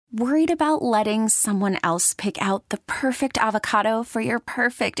Worried about letting someone else pick out the perfect avocado for your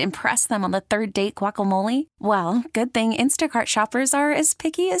perfect impress them on the third date guacamole? Well, good thing Instacart shoppers are as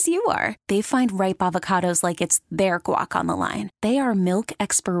picky as you are. They find ripe avocados like it's their guac on the line. They are milk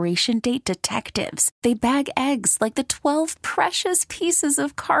expiration date detectives. They bag eggs like the 12 precious pieces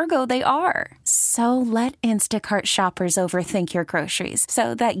of cargo they are. So let Instacart shoppers overthink your groceries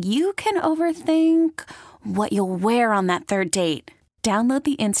so that you can overthink what you'll wear on that third date. Download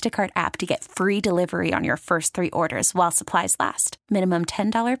the Instacart app to get free delivery on your first 3 orders while supplies last. Minimum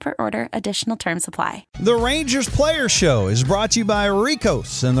 $10 per order. Additional terms apply. The Rangers Player Show is brought to you by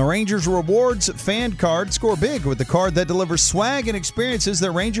Ricos and the Rangers Rewards fan card. Score big with the card that delivers swag and experiences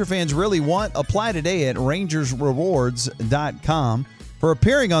that Ranger fans really want. Apply today at rangersrewards.com. For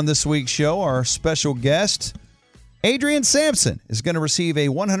appearing on this week's show, our special guest, Adrian Sampson, is going to receive a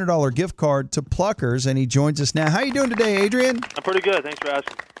 $100 gift card to Pluckers, and he joins us now. How you doing today, Adrian? I'm pretty good. Thanks for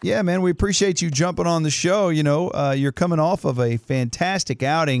asking. Yeah, man, we appreciate you jumping on the show. You know, you're coming off of a fantastic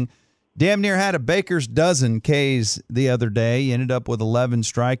outing. Damn near had a baker's dozen Ks the other day. You ended up with 11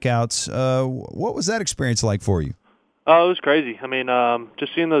 strikeouts. What was that experience like for you? Oh, it was crazy. I mean,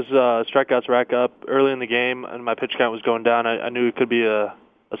 just seeing those strikeouts rack up early in the game and my pitch count was going down, I knew it could be a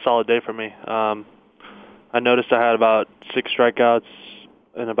solid day for me. I noticed I had about 6 strikeouts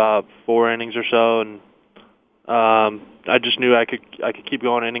in about 4 innings or so, and I just knew I could keep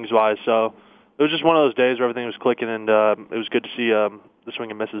going innings-wise. So it was just one of those days where everything was clicking, and it was good to see the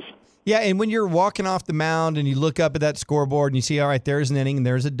swing and misses. Yeah, and when you're walking off the mound and you look up at that scoreboard and you see, all right, there's an inning and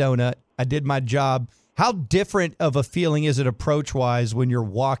there's a donut. I did my job. How different of a feeling is it approach-wise when you're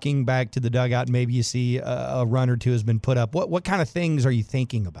walking back to the dugout and maybe you see a run or two has been put up? What kind of things are you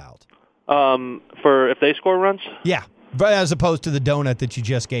thinking about? For if they score runs? Yeah, but as opposed to the donut that you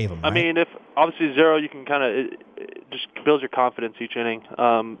just gave them, right? I mean, if obviously 0, you can kind of it just builds your confidence each inning.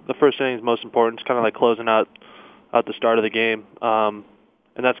 The first inning is most important. It's kind of like closing out the start of the game, and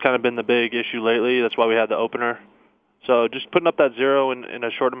that's kind of been the big issue lately. That's why we had the opener. So just putting up that 0 in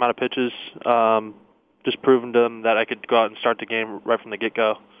a short amount of pitches, just proving to them that I could go out and start the game right from the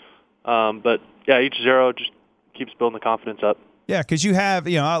get-go. But yeah, each 0 just keeps building the confidence up. Yeah, because you have,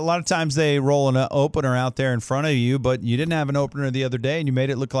 a lot of times they roll an opener out there in front of you, but you didn't have an opener the other day, and you made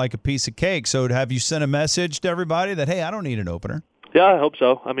it look like a piece of cake. So have you sent a message to everybody that, hey, I don't need an opener? Yeah, I hope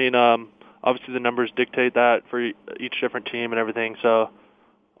so. I mean, obviously the numbers dictate that for each different team and everything. So,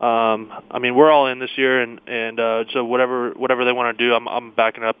 I mean, we're all in this year, and so whatever they want to do, I'm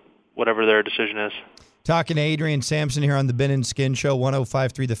backing up whatever their decision is. Talking to Adrian Sampson here on the Ben and Skin Show,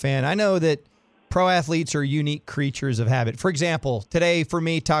 105.3 The Fan. I know that pro athletes are unique creatures of habit. For example, today for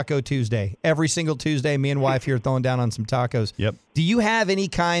me, Taco Tuesday. Every single Tuesday, me and wife here throwing down on some tacos. Yep. Do you have any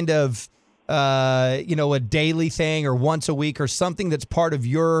kind of, a daily thing or once a week or something that's part of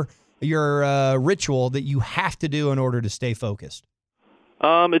your ritual that you have to do in order to stay focused?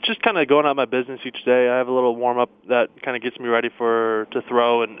 It's just kind of going out my business each day. I have a little warm-up that kind of gets me ready to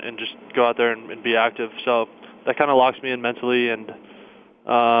throw and just go out there and be active. So that kind of locks me in mentally. And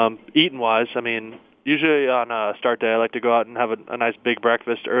eating-wise, I mean, usually on a start day, I like to go out and have a nice big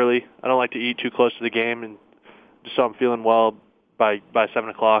breakfast early. I don't like to eat too close to the game, and just so I'm feeling well by 7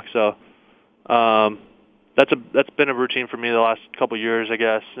 o'clock. So that's been a routine for me the last couple of years, I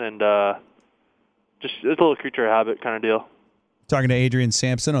guess, and just it's a little creature of habit kind of deal. Talking to Adrian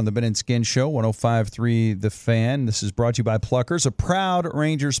Sampson on the Ben and Skin Show, 105.3 The Fan. This is brought to you by Pluckers, a proud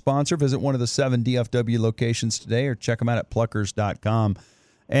Ranger sponsor. Visit one of the 7 DFW locations today or check them out at pluckers.com.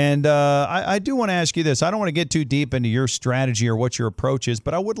 And I do want to ask you this. I don't want to get too deep into your strategy or what your approach is,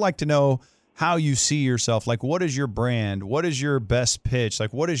 but I would like to know how you see yourself. Like, what is your brand? What is your best pitch?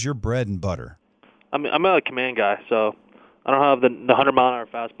 Like, what is your bread and butter? I'm a command guy, so I don't have the 100-mile-an-hour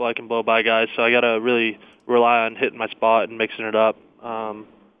fastball I can blow by guys, so I got to really rely on hitting my spot and mixing it up.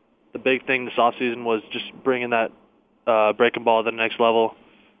 The big thing this offseason was just bringing that breaking ball to the next level.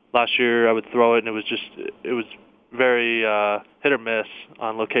 Last year I would throw it, and it was very hit or miss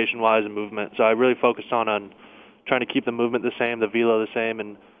on location-wise and movement. So I really focused on trying to keep the movement the same, the velo the same,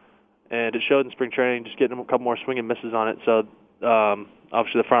 and it showed in spring training, just getting a couple more swing and misses on it. So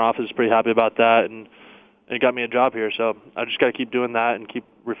obviously the front office is pretty happy about that, and it got me a job here. So I just got to keep doing that and keep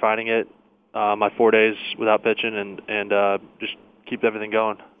refining it. My 4 days without pitching and just keep everything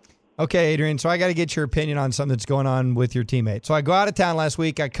going. Okay, Adrian, so I got to get your opinion on something that's going on with your teammate. So I go out of town last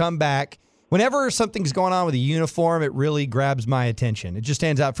week. I come back. Whenever something's going on with a uniform, it really grabs my attention. It just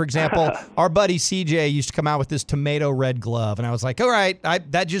stands out. For example, our buddy CJ used to come out with this tomato red glove, and I was like, all right,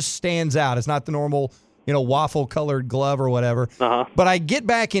 that just stands out. It's not the normal waffle-colored glove or whatever. Uh-huh. But I get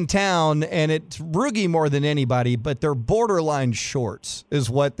back in town, and it's Rugi more than anybody, but their borderline shorts is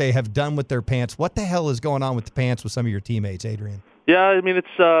what they have done with their pants. What the hell is going on with the pants with some of your teammates, Adrian? Yeah, I mean,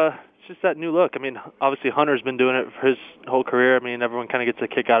 it's just that new look. I mean, obviously Hunter's been doing it for his whole career. I mean, everyone kind of gets a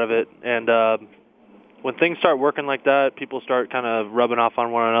kick out of it. And when things start working like that, people start kind of rubbing off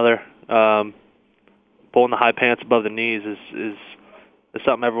on one another. Pulling the high pants above the knees is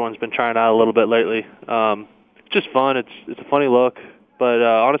something everyone's been trying out a little bit lately. It's just fun. It's a funny look, but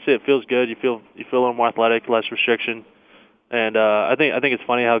honestly, it feels good. You feel a little more athletic, less restriction, and I think it's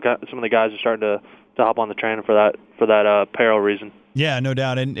funny how some of the guys are starting to hop on the train for that apparel reason. Yeah, no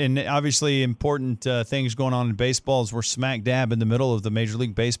doubt. And obviously important things going on in baseball is we're smack dab in the middle of the Major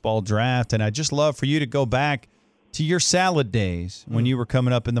League Baseball draft. And I'd just love for you to go back to your salad days when you were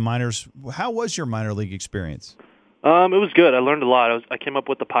coming up in the minors. How was your minor league experience? It was good. I learned a lot. I came up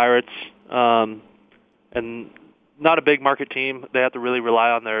with the Pirates, and not a big market team. They have to really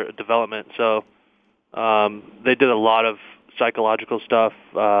rely on their development. So they did a lot of psychological stuff,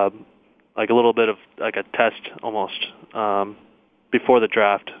 like a little bit of like a test almost before the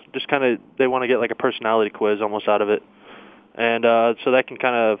draft. Just kind of they want to get like a personality quiz almost out of it, and so that can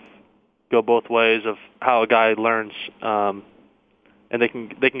kind of go both ways of how a guy learns, and they can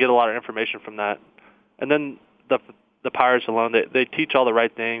get a lot of information from that. And then the Pirates alone, they teach all the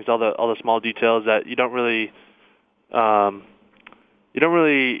right things, all the small details that you don't really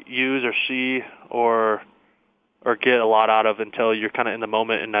use or see or get a lot out of until you're kind of in the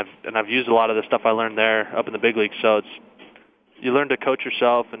moment. And I've used a lot of the stuff I learned there up in the big leagues. So you learn to coach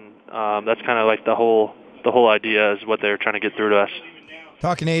yourself, and that's kind of like the whole idea is what they're trying to get through to us.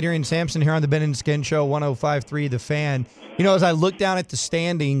 Talking to Adrian Sampson here on the Ben and Skin Show, 105.3 The Fan. As I look down at the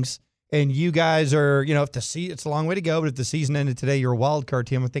standings, and you guys are, it's a long way to go, but if the season ended today, you're a wild card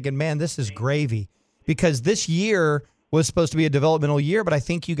team. I'm thinking, man, this is gravy, because this year was supposed to be a developmental year, but I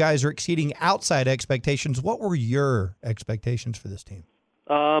think you guys are exceeding outside expectations. What were your expectations for this team?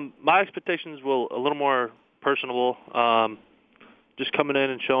 My expectations were a little more personable. Just coming in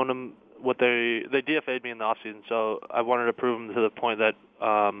and showing them what they DFA'd me in the offseason, so I wanted to prove them to the point that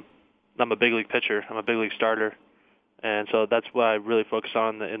I'm a big league pitcher. I'm a big league starter. And so that's what I really focused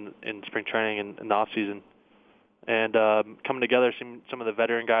on in spring training and in the off season, and coming together, seeing some of the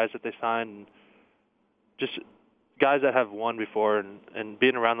veteran guys that they signed, and just guys that have won before, and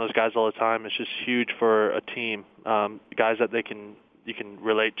being around those guys all the time is just huge for a team. Guys that you can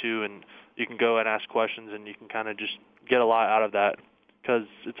relate to, and you can go and ask questions, and you can kind of just get a lot out of that, because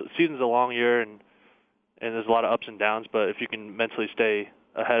season's a long year, and there's a lot of ups and downs. But if you can mentally stay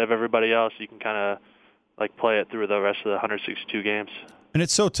ahead of everybody else, you can kind of play it through the rest of the 162 games. And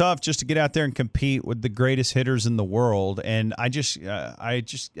it's so tough just to get out there and compete with the greatest hitters in the world. And I just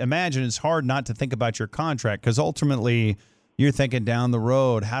imagine it's hard not to think about your contract, because ultimately you're thinking down the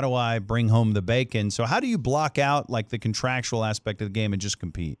road, how do I bring home the bacon? So how do you block out like the contractual aspect of the game and just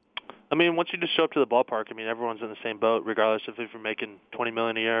compete? I mean, once you just show up to the ballpark, I mean, everyone's in the same boat, regardless if you're making $20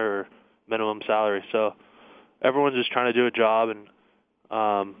 million a year or minimum salary. So everyone's just trying to do a job, and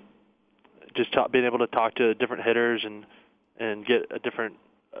being able to talk to different hitters and get a different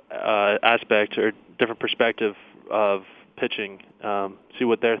aspect or different perspective of pitching, see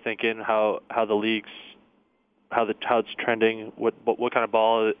what they're thinking, how the league's, how it's trending, what kind of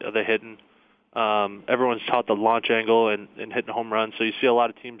ball are they hitting. Everyone's taught the launch angle and hitting home runs, so you see a lot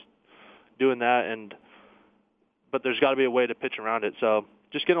of teams doing that, but there's got to be a way to pitch around it. So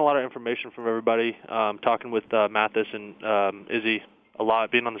just getting a lot of information from everybody, talking with Mathis and Izzy a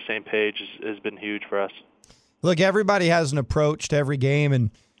lot, being on the same page has been huge for us. Look, everybody has an approach to every game,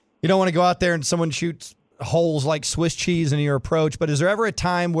 and you don't want to go out there and someone shoots holes like Swiss cheese in your approach, but is there ever a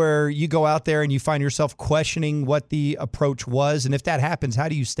time where you go out there and you find yourself questioning what the approach was? And if that happens, how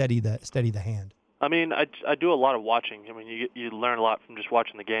do you steady the hand? I mean, I do a lot of watching. I mean, you learn a lot from just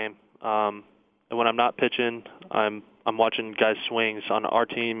watching the game. And when I'm not pitching, I'm watching guys' swings on our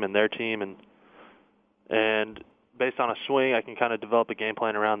team and their team, and based on a swing, I can kind of develop a game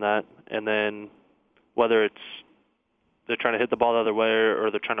plan around that. And then whether it's they're trying to hit the ball the other way or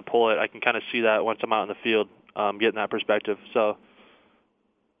they're trying to pull it, I can kind of see that once I'm out in the field, getting that perspective. So,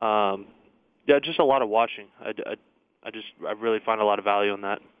 just a lot of watching. I really find a lot of value in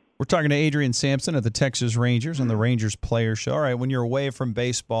that. We're talking to Adrian Sampson of the Texas Rangers on the Rangers Player Show. All right, when you're away from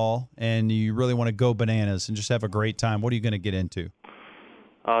baseball and you really want to go bananas and just have a great time, what are you going to get into?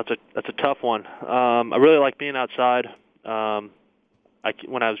 That's a tough one. I really like being outside.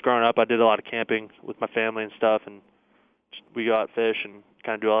 When I was growing up, I did a lot of camping with my family and stuff, and we go out fish and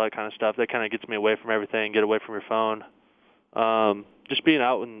kind of do all that kind of stuff. That kind of gets me away from everything, get away from your phone. Just being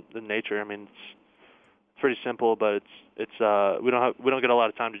out in the nature. I mean, pretty simple, but we don't get a lot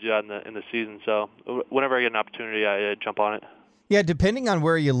of time to do that in the season. So whenever I get an opportunity, I jump on it. Yeah, depending on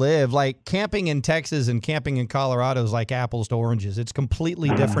where you live, like camping in Texas and camping in Colorado is like apples to oranges. It's completely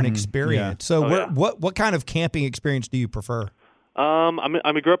different experience. Yeah. So what kind of camping experience do you prefer?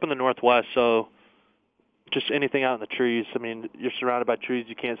 I grew up in the Northwest, so just anything out in the trees. I mean, you're surrounded by trees.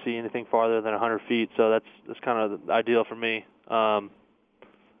 You can't see anything farther than 100 feet, so that's kind of ideal for me.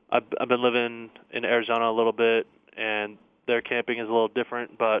 I've been living in Arizona a little bit, and their camping is a little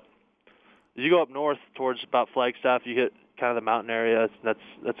different. But as you go up north towards about Flagstaff, you hit kind of the mountain area. That's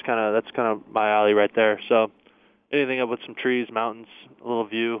kind of my alley right there. So anything up with some trees, mountains, a little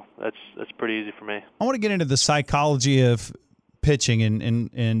view, that's pretty easy for me. I want to get into the psychology of pitching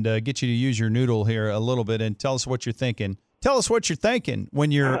and get you to use your noodle here a little bit and tell us what you're thinking. Tell us what you're thinking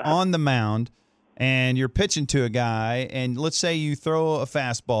when you're on the mound and you're pitching to a guy, and let's say you throw a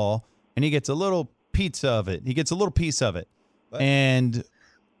fastball and he gets a little piece of it. And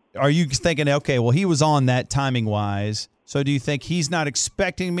are you thinking, okay, well, he was on that timing-wise, so do you think he's not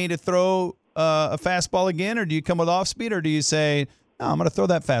expecting me to throw a fastball again, or do you come with off-speed, or do you say, no, I'm going to throw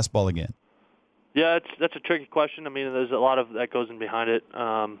that fastball again? Yeah, that's a tricky question. I mean, there's a lot of that goes in behind it.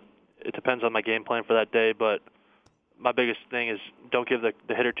 It depends on my game plan for that day, but my biggest thing is don't give the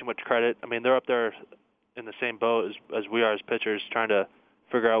hitter too much credit. I mean, they're up there in the same boat as we are as pitchers, trying to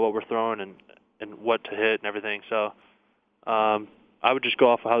figure out what we're throwing and what to hit and everything. So I would just go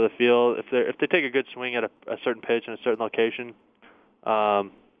off of how they feel. If they take a good swing at a certain pitch in a certain location,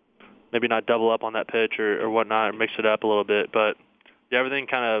 maybe not double up on that pitch or whatnot, or mix it up a little bit. But yeah, everything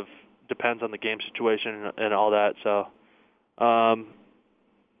kind of depends on the game situation and all that. So,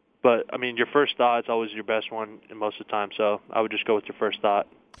 but I mean, your first thought is always your best one most of the time. So I would just go with your first thought.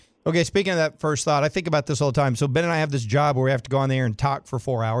 Okay, speaking of that first thought, I think about this all the time. So Ben and I have this job where we have to go on there and talk for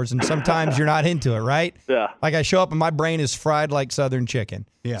 4 hours, and sometimes you're not into it, right? Yeah. Like I show up and my brain is fried like Southern chicken.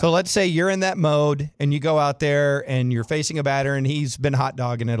 Yeah. So let's say you're in that mode and you go out there and you're facing a batter and he's been hot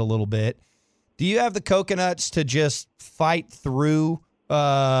dogging it a little bit. Do you have the coconuts to just fight through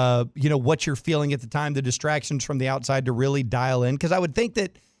what you're feeling at the time, the distractions from the outside, to really dial in? Because I would think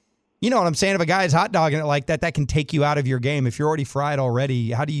that, you know what I'm saying, if a guy's hot dogging it like that can take you out of your game. If you're already fried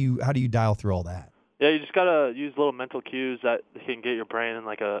already, how do you dial through all that? Yeah, you just gotta use little mental cues that can get your brain in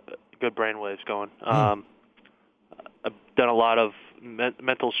like a good brain waves going. I've done a lot of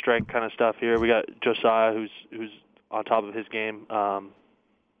mental strength kind of stuff here. We got Josiah, who's on top of his game,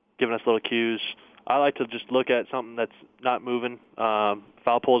 giving us little cues. I like to just look at something that's not moving.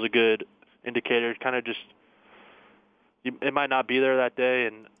 Foul pole is a good indicator. Kind of just, it might not be there that day,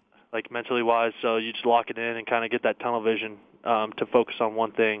 and like mentally wise, so you just lock it in and kind of get that tunnel vision to focus on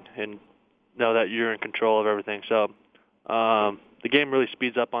one thing and know that you're in control of everything. So the game really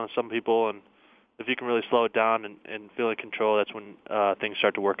speeds up on some people, and if you can really slow it down and feel in control, that's when things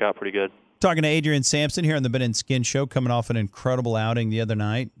start to work out pretty good. Talking to Adrian Sampson here on the Ben and Skin Show, coming off an incredible outing the other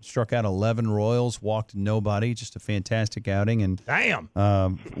night. Struck out 11 Royals, walked nobody. Just a fantastic outing. And damn,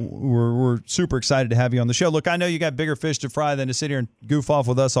 we're super excited to have you on the show. Look, I know you got bigger fish to fry than to sit here and goof off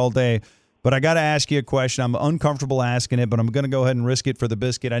with us all day, but I got to ask you a question. I'm uncomfortable asking it, but I'm going to go ahead and risk it for the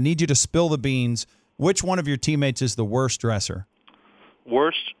biscuit. I need you to spill the beans. Which one of your teammates is the worst dresser?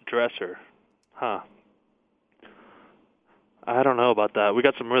 Worst dresser? Huh. I don't know about that. We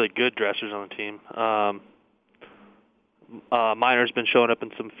got some really good dressers on the team. Miner's been showing up in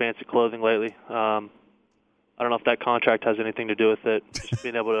some fancy clothing lately. I don't know if that contract has anything to do with it, just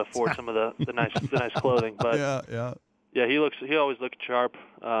being able to afford some of the nice clothing. But yeah, he always looks sharp.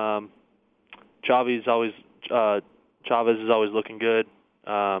 Chavez is always looking good.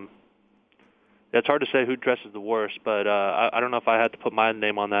 It's hard to say who dresses the worst, but I don't know if I had to put my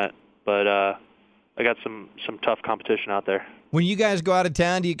name on that, but. I got some tough competition out there. When you guys go out of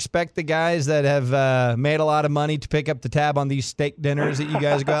town, do you expect the guys that have made a lot of money to pick up the tab on these steak dinners that you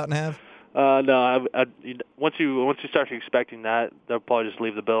guys go out and have? No. Once you start expecting that, they'll probably just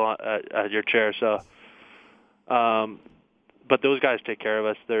leave the bill at your chair. So, but those guys take care of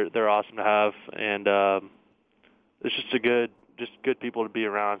us. They're awesome to have, and it's just good people to be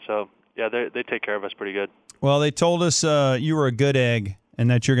around. So yeah, they take care of us pretty good. Well, they told us you were a good egg, and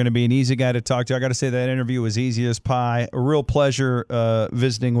that you're going to be an easy guy to talk to. I got to say that interview was easy as pie. A real pleasure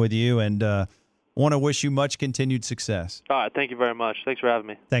visiting with you, and want to wish you much continued success. All right, thank you very much. Thanks for having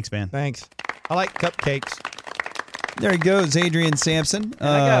me. Thanks, man. Thanks. I like cupcakes. There he goes, Adrian Sampson. And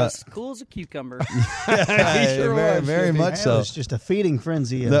I got as cool as a cucumber. Very much so. It was just a feeding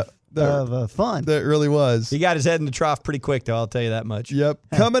frenzy of fun. That really was. He got his head in the trough pretty quick, though, I'll tell you that much. Yep.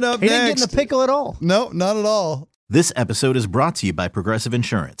 Coming up He next. didn't get in the pickle at all. No, not at all. This episode is brought to you by Progressive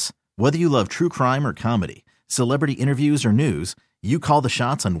Insurance. Whether you love true crime or comedy, celebrity interviews or news, you call the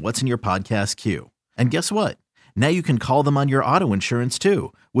shots on what's in your podcast queue. And guess what? Now you can call them on your auto insurance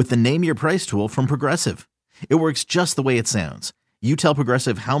too with the Name Your Price tool from Progressive. It works just the way it sounds. You tell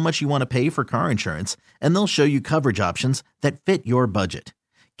Progressive how much you want to pay for car insurance, and they'll show you coverage options that fit your budget.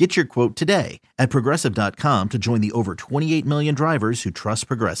 Get your quote today at Progressive.com to join the over 28 million drivers who trust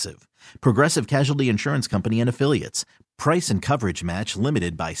Progressive. Progressive Casualty Insurance Company and Affiliates. Price and coverage match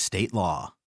limited by state law.